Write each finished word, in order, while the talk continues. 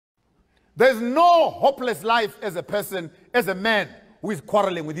There's no hopeless life as a person, as a man who is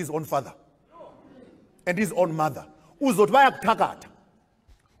quarreling with his own father and his own mother. You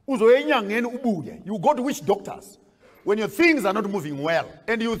go to witch doctors when your things are not moving well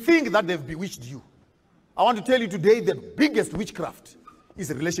and you think that they've bewitched you. I want to tell you today the biggest witchcraft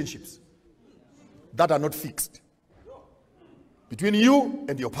is relationships that are not fixed between you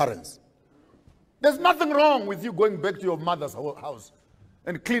and your parents. There's nothing wrong with you going back to your mother's house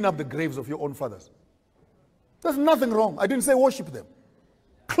and clean up the graves of your own fathers. There's nothing wrong. I didn't say worship them.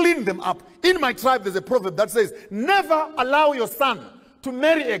 Clean them up. In my tribe, there's a proverb that says, never allow your son to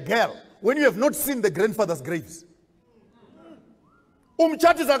marry a girl when you have not seen the grandfather's graves. Where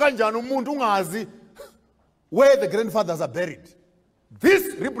the grandfathers are buried.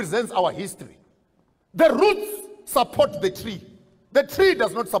 This represents our history. The roots support the tree. The tree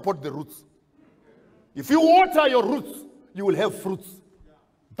does not support the roots. If you water your roots, you will have fruits.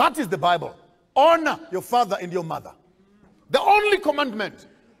 That is the Bible. Honor your father and your mother. The only commandment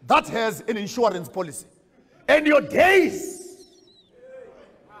that has an insurance policy. And your days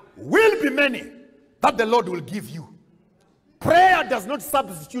will be many that the Lord will give you. Prayer does not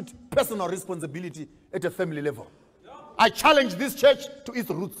substitute personal responsibility at a family level. I challenge this church to its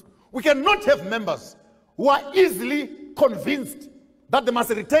roots. We cannot have members who are easily convinced that they must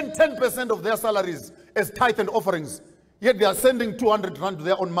return 10% of their salaries as tithe and offerings, yet they are sending 200 rand to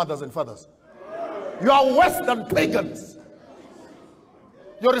their own mothers and fathers. You are worse than pagans.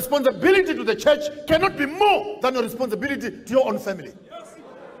 Your responsibility to the church cannot be more than your responsibility to your own family.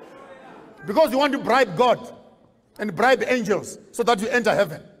 Because you want to bribe God and bribe angels so that you enter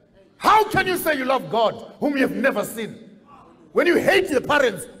heaven. How can you say you love God whom you have never seen when you hate the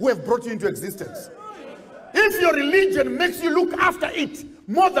parents who have brought you into existence? If your religion makes you look after it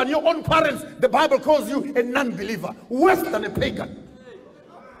more than your own parents, the Bible calls you a non-believer, worse than a pagan.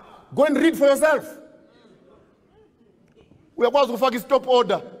 Go and read for yourself. We are about to fake stop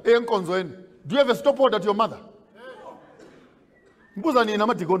order. Do you have a stop order to your mother?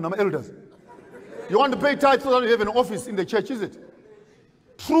 Elders. You want to pay tithe so that you have an office in the church, is it?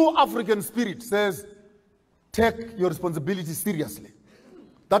 True African spirit says, take your responsibility seriously.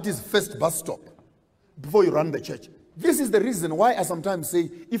 That is first bus stop before you run the church. This is the reason why I sometimes say,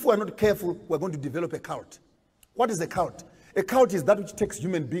 if we are not careful, we're going to develop a cult. What is a cult? A cult is that which takes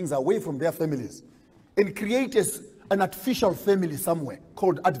human beings away from their families and creates an artificial family somewhere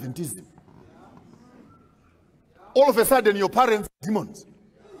called Adventism. All of a sudden, your parents are demons.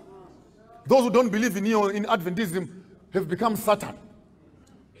 Those who don't believe in Adventism have become Satan.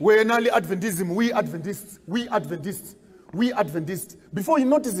 We're not Adventism, we Adventists, we Adventists, we Adventists. Before you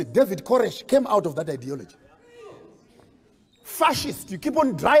notice it, David Koresh came out of that ideology. Fascist, you keep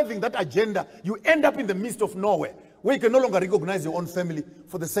on driving that agenda, you end up in the midst of nowhere, where you can no longer recognize your own family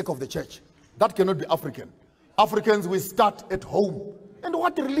for the sake of the church. That cannot be African. Africans will start at home. And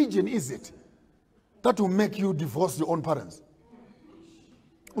what religion is it that will make you divorce your own parents?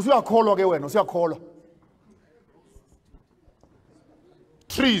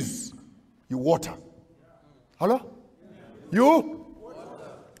 Trees, you water. Hello? You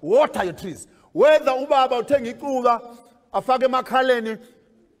water your trees. Whether ubaba uthenga icuba afake emakhaleni,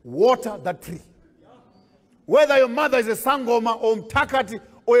 water that tree. Whether your mother is a sangoma or umthakathi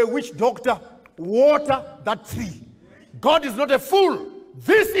or a witch doctor, water that tree. God is not a fool.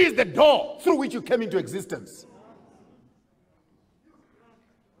 This is the door through which you came into existence.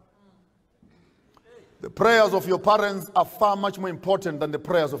 The prayers of your parents are far much more important than the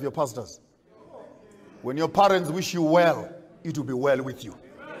prayers of your pastors. When your parents wish you well, it will be well with you.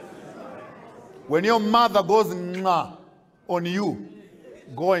 When your mother goes mwah on you,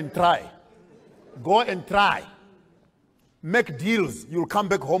 go and try. Go and try. Make deals. You'll come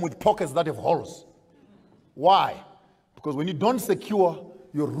back home with pockets that have holes. Why? Because when you don't secure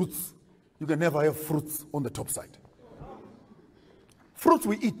your roots, you can never have fruits on the top side. Fruits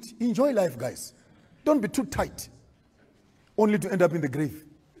we eat. Enjoy life, guys. Don't be too tight, only to end up in the grave.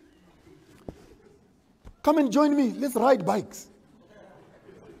 Come and join me. Let's ride bikes.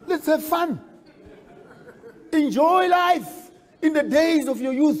 Let's have fun. Enjoy life in the days of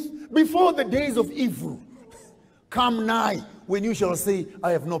your youth, before the days of evil. Come nigh when you shall say,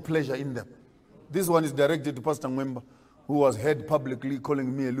 I have no pleasure in them. This one is directed to Pastor Mwemba, who was heard publicly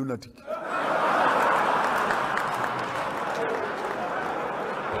calling me a lunatic.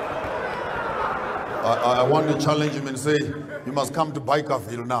 I want to challenge him and say, you must come to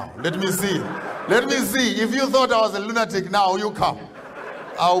Bikerville now. Let me see. Let me see. If you thought I was a lunatic, now you come.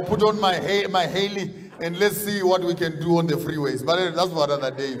 I'll put on my Haley and let's see what we can do on the freeways. But that's for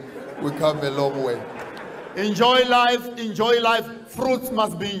another day. We come a long way. Enjoy life, enjoy life. Fruits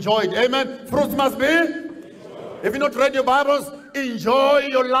must be enjoyed. Amen. Fruits must be. If you not read your Bibles, enjoy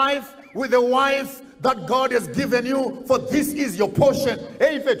your life with the wife that God has given you, for this is your portion.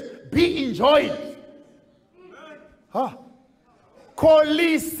 Hey, faith, be enjoyed. Huh?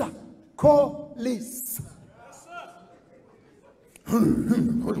 Kolisa. Kolisa.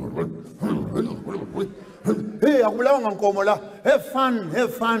 Hey, have fun,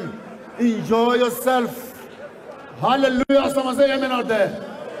 have fun. Enjoy yourself. Hallelujah. Someone say amen out there.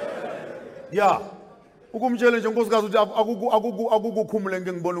 Yeah. Ukumtshela nje unkosikazi uthi akukukhumule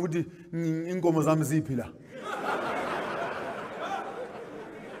ngeke ngibone ukuthi inkomo zami ziphi la.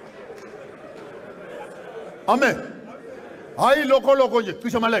 Amen. Hayi lokho nje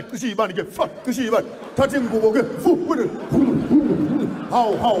cisha amaleke cisha ibani ke cisha ibani thatha ingubo ke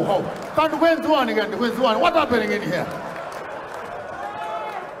how kanti kwenziwani kanti kwenziwani, what happening in here?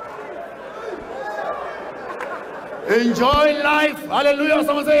 Enjoy life. Hallelujah.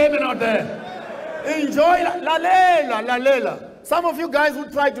 Someone say amen out there. Enjoy lalela. Some of you guys who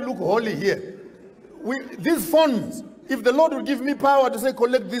try to look holy here, these phones, if the Lord will give me power to say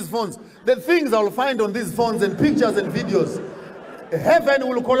collect these phones, the things I will find on these phones and pictures and videos, heaven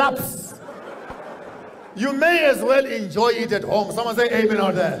will collapse. You may as well enjoy it at home. Someone say amen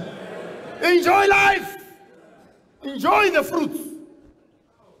out there. Enjoy life. Enjoy the fruits.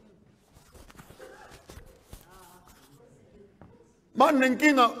 Man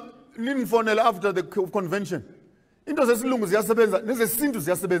nenkinga ningifonela after the convention. Into zesilungu ziyasebenza, nezesintu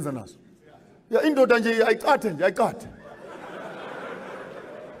ziyasebenza nazo. Ya indoda nje ayikathe.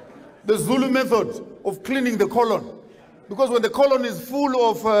 The Zulu method of cleaning the colon. Because when the colon is full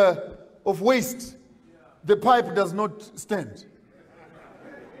of waste, the pipe does not stand.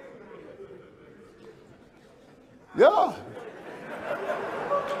 Yeah.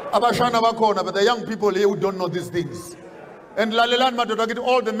 Abashana bakona, but the young people here who don't know these things. And lalelan madodagit,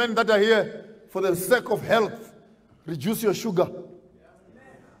 all the men that are here, for the sake of health, reduce your sugar,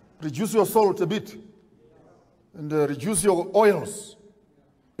 reduce your salt a bit, and reduce your oils,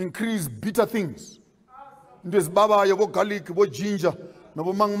 increase bitter things. There's baba, you garlic, you ginger,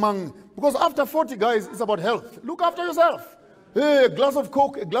 you mang. Because after 40, guys, it's about health. Look after yourself. Hey, a glass of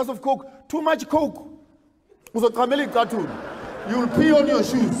Coke, too much Coke. You'll pee on your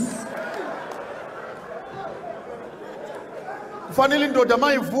shoes. Fanele ndoda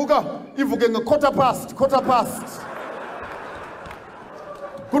mayivuka quarter past.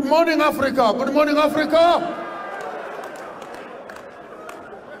 Good morning, Africa. Good morning, Africa.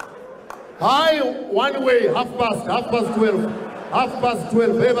 Hi, one way, half past 12.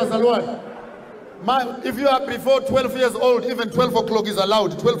 Hey, Bazalwan. If you are before 12 years old, even 12 o'clock is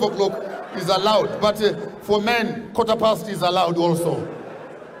allowed. 12 o'clock is allowed. But for men, quarter past is allowed also.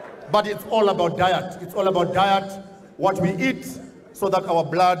 But it's all about diet. It's all about diet, what we eat, so that our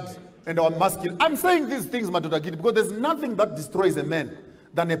blood and our muscle. I'm saying these things, Matodagidi, because there's nothing that destroys a man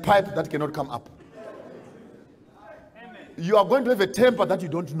than a pipe that cannot come up. Amen. You are going to have a temper that you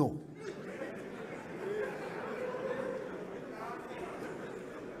don't know.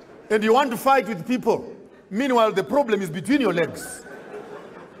 And you want to fight with people. Meanwhile, the problem is between your legs.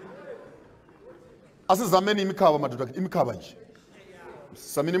 Asizameni imikaba Matodagidi, imikaba nje.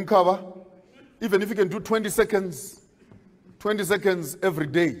 Samini imikaba. Even if you can do 20 seconds every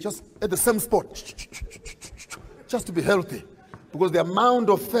day, just at the same spot, just to be healthy. Because the amount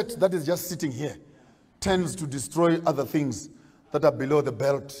of fat that is just sitting here tends to destroy other things that are below the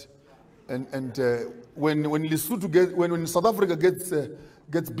belt. And when Lesotho when South Africa gets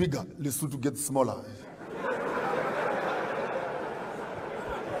bigger, Lesotho gets smaller.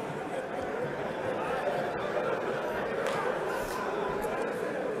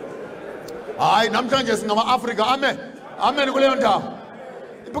 Aye, namhlanje singama Africa, amen. Amen.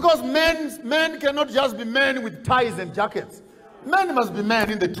 Because men cannot just be men with ties and jackets. Men must be men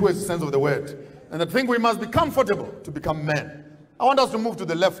in the truest sense of the word. And I think we must be comfortable to become men. I want us to move to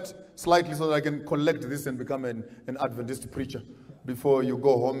the left slightly so that I can collect this and become an Adventist preacher before you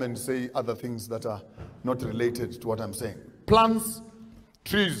go home and say other things that are not related to what I'm saying. Plants,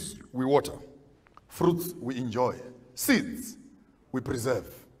 trees, we water. Fruits, we enjoy. Seeds, we preserve.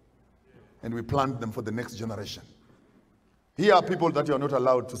 And we plant them for the next generation. Here are people that you are not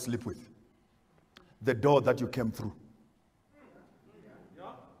allowed to sleep with. The door that you came through,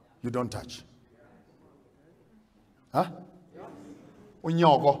 you don't touch. Huh?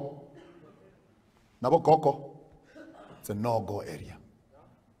 Unyogo. Nabokoko. It's a no-go area.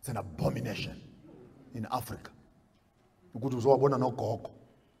 It's an abomination in Africa. You go to Zwabona no Koko,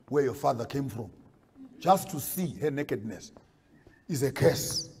 where your father came from. Just to see her nakedness is a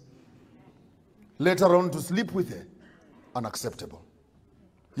curse. Later on, to sleep with her, unacceptable.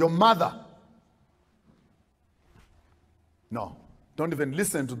 Your mother, no. Don't even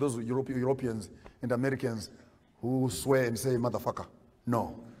listen to those Europeans and Americans who swear and say, motherfucker.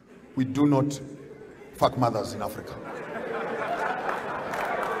 No, we do not fuck mothers in Africa.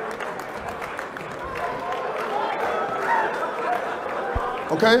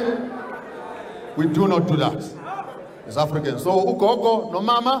 Okay? We do not do that as Africans. So, ugogo, no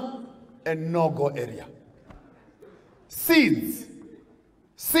mama, and no go area. Seeds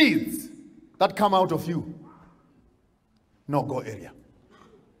that come out of you, no go area.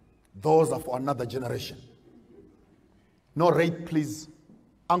 Those are for another generation. No rape, please.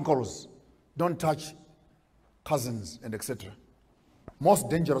 Uncles, don't touch cousins and etc. Most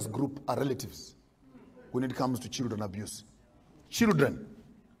dangerous group are relatives when it comes to children abuse. Children,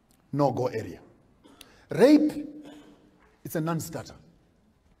 no go area. Rape, it's a non-starter.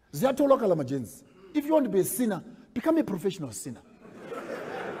 If you want to be a sinner, become a professional sinner.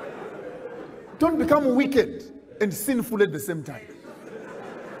 Don't become wicked and sinful at the same time.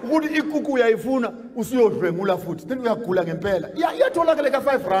 Then we are gula ngempela. Yeah,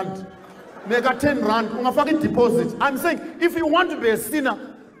 5 rand. Make 10 rand. Ungafaka deposit. I'm saying, if you want to be a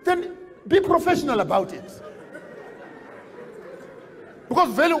sinner, then be professional about it.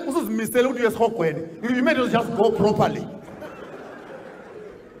 Because you may just go properly.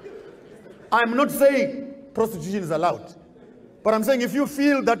 I'm not saying prostitution is allowed. But I'm saying if you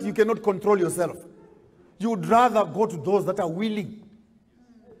feel that you cannot control yourself, you would rather go to those that are willing.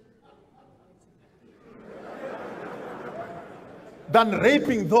 Than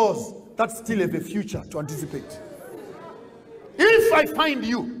raping those that still have a future to anticipate. If I find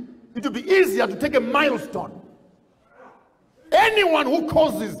you, it will be easier to take a milestone. Anyone who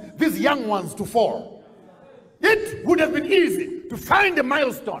causes these young ones to fall, it would have been easy to find a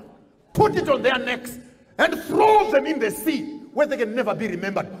milestone, put it on their necks, and throw them in the sea where they can never be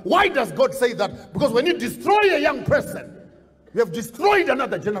remembered. Why does God say that? Because when you destroy a young person, you have destroyed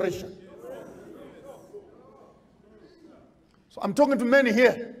another generation. So I'm talking to many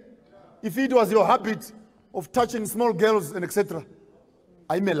here. If it was your habit of touching small girls and etc.,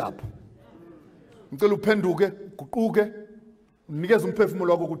 I'm a lap. Ngicela uphenduke, uguquke, unikeze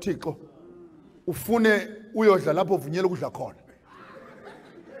umphefumulo wakho kuThixo. Ufune uyodla lapho uvunyelwe ukudla khona.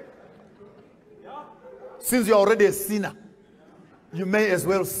 Since you're already a sinner, you may as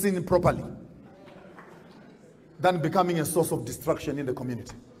well sin properly than becoming a source of destruction in the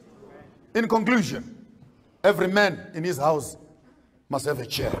community. In conclusion, every man in his house must have a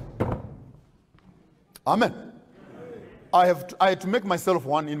chair. Amen. I had to make myself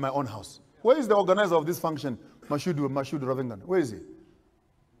one in my own house. Where is the organizer of this function? Mashudu Ravengan. Where is he?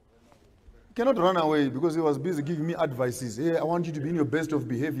 He cannot run away because he was busy giving me advices. Hey, I want you to be in your best of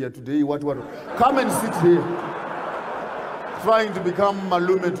behavior today. What? Come and sit here. Trying to become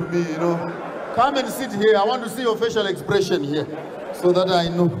malume to me, you know. Come and sit here. I want to see your facial expression here so that I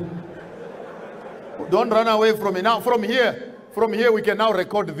know. Don't run away from me. Now, from here we can now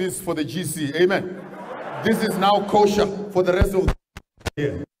record this for the GC. Amen. This is now kosher for the rest of the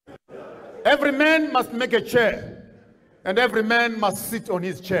year. Every man must make a chair, and every man must sit on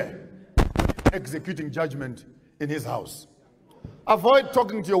his chair, executing judgment in his house. Avoid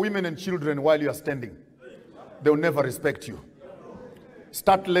talking to your women and children while you are standing. They will never respect you.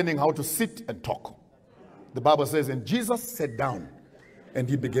 Start learning how to sit and talk. The Bible says, and Jesus sat down and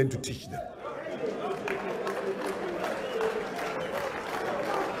he began to teach them.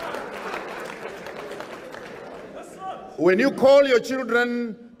 When you call your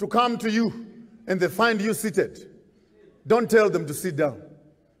children to come to you and they find you seated, don't tell them to sit down.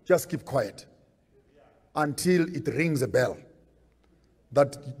 Just keep quiet until it rings a bell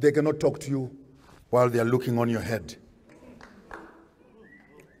that they cannot talk to you while they are looking on your head.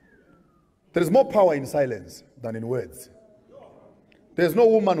 There is more power in silence than in words. There is no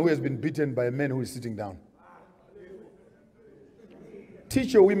woman who has been beaten by a man who is sitting down.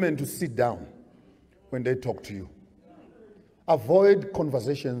 Teach your women to sit down when they talk to you. Avoid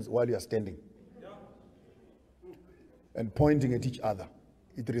conversations while you are standing and pointing at each other.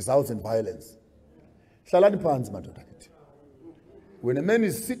 It results in violence. When a man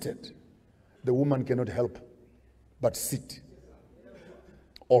is seated, the woman cannot help but sit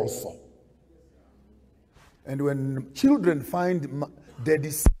also. And when children find daddy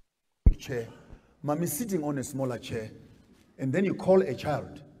sitting on a chair, mommy sitting on a smaller chair, and then you call a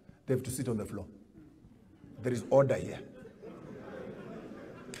child, they have to sit on the floor. There is order here.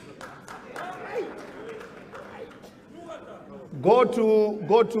 Go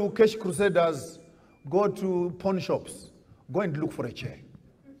to Cash Crusaders, go to pawn shops, go and look for a chair.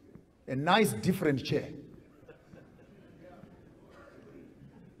 a nice different chair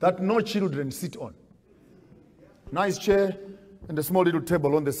that no children sit on. Nice chair and a small little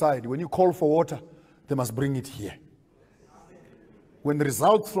table on the side. When you call for water, they must bring it here. When the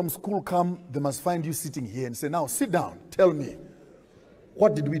results from school come, they must find you sitting here and say, now sit down, tell me,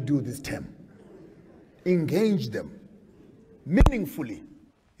 what did we do this term? Engage them meaningfully.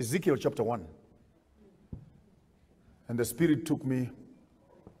 Ezekiel chapter 1. And the Spirit took me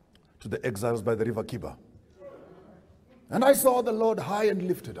to the exiles by the river Kiba. And I saw the Lord high and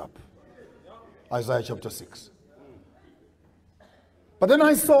lifted up. Isaiah chapter 6. But then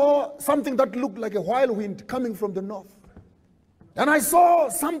I saw something that looked like a whirlwind coming from the north. And I saw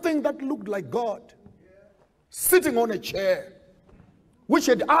something that looked like God sitting on a chair, which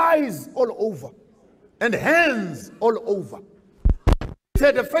had eyes all over and hands all over. It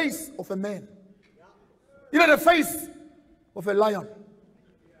had the face of a man. It had the face of a lion.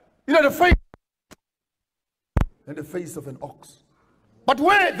 It had the face and the face of an ox. But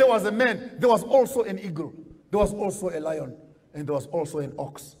where there was a man, there was also an eagle. There was also a lion. And there was also an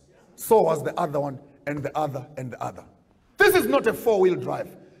ox. So was the other one, and the other, and the other. This is not a 4-wheel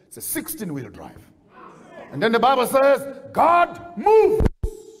drive. It's a 16-wheel drive. And then the Bible says, God moves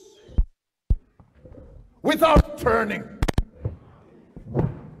without turning.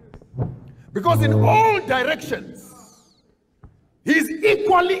 Because in all directions, he is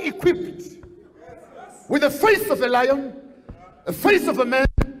equally equipped with the face of a lion, a face of a man,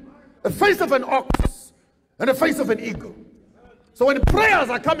 a face of an ox, and a face of an eagle. So when prayers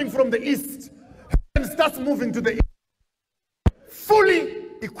are coming from the east, heaven starts moving to the east. Fully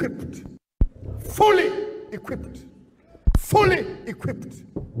equipped. Fully equipped. Fully equipped.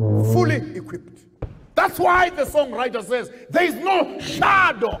 Fully equipped. That's why the songwriter says, there is no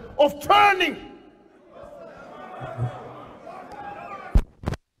shadow of turning.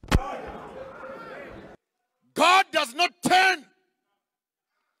 God does not turn.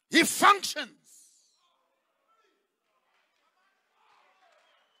 He functions.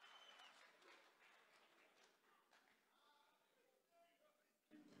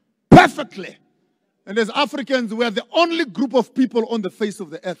 Perfectly. And as Africans, we are the only group of people on the face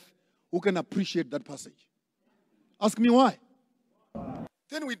of the earth who can appreciate that passage. Ask me why.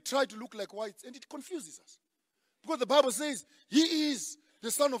 Then we try to look like whites, and it confuses us. Because the Bible says, he is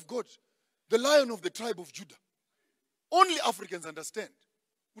the Son of God, the Lion of the tribe of Judah. Only Africans understand.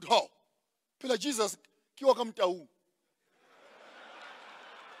 But how? Pela Jesus, kiwa kamtau.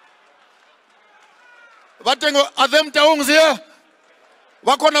 Vatengo, adem taung here.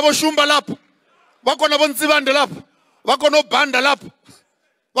 Wakona bo shumba lapho, wakona bo nsibande lapho, wakona banda lapho,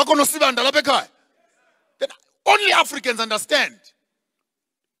 wakona sibanda lapho ekhaya. That only Africans understand.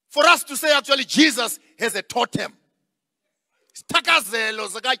 For us to say actually Jesus has a totem. Sithakazelo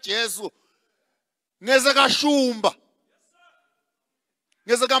zika Jesu ngezeka shumba,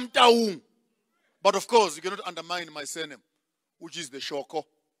 ngezeka mtaung. But of course, you cannot undermine my surname, which is the Shoko.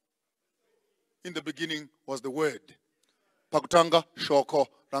 In the beginning was the Word. Pakutanga, Shoko,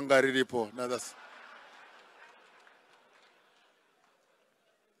 Rangariripo. Now that's.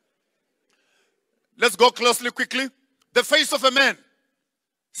 Let's go closely, quickly. The face of a man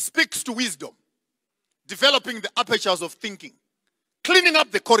speaks to wisdom, developing the apertures of thinking, cleaning up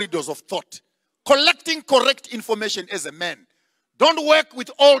the corridors of thought, collecting correct information as a man. Don't work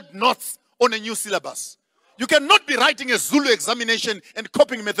with old notes on a new syllabus. You cannot be writing a Zulu examination and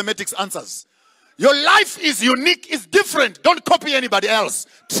copying mathematics answers. Your life is unique, is different. Don't copy anybody else.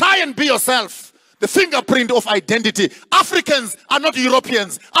 Try and be yourself. The fingerprint of identity. Africans are not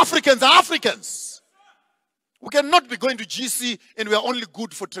Europeans. Africans are Africans. We cannot be going to GC and we are only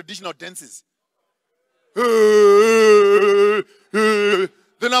good for traditional dances. Then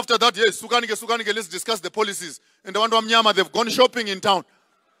after that, yes, Sukanike, let's discuss the policies. And the one from Mnyama, they've gone shopping in town.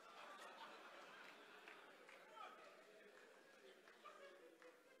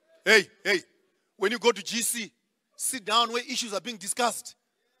 Hey. When you go to GC, sit down where issues are being discussed.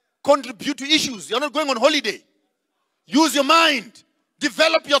 Contribute to issues. You're not going on holiday. Use your mind.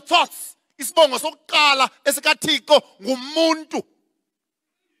 Develop your thoughts. Isibongo sokuqala esikaThixo ngumuntu.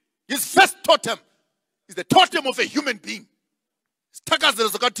 His first totem is the totem of a human being.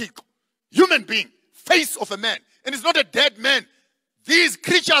 Isithakazelo sikaThixo. Human being. Face of a man. And it's not a dead man. These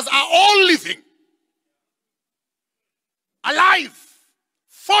creatures are all living. Alive.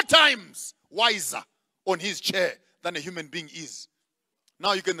 4 times wiser on his chair than a human being is.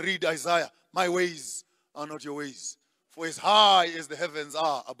 Now you can read Isaiah. My ways are not your ways. For as high as the heavens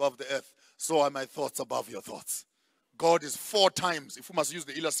are above the earth, so are my thoughts above your thoughts. God is 4 times, if we must use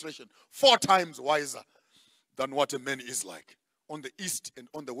the illustration, 4 times wiser than what a man is like. on the east and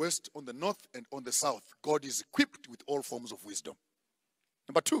on the west, on the north and on the south. God is equipped with all forms of wisdom.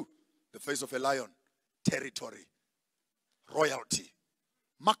 Number two, the face of a lion, territory, royalty.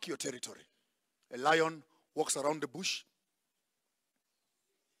 Mark your territory. A lion walks around the bush.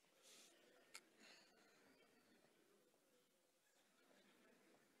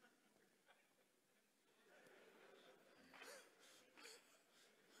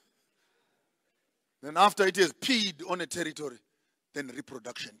 Then after it has peed on a territory, then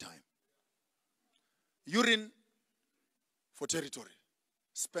reproduction time. Urine for territory.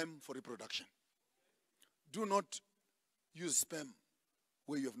 Sperm for reproduction. Do not use sperm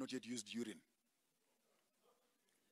where you have not yet used urine.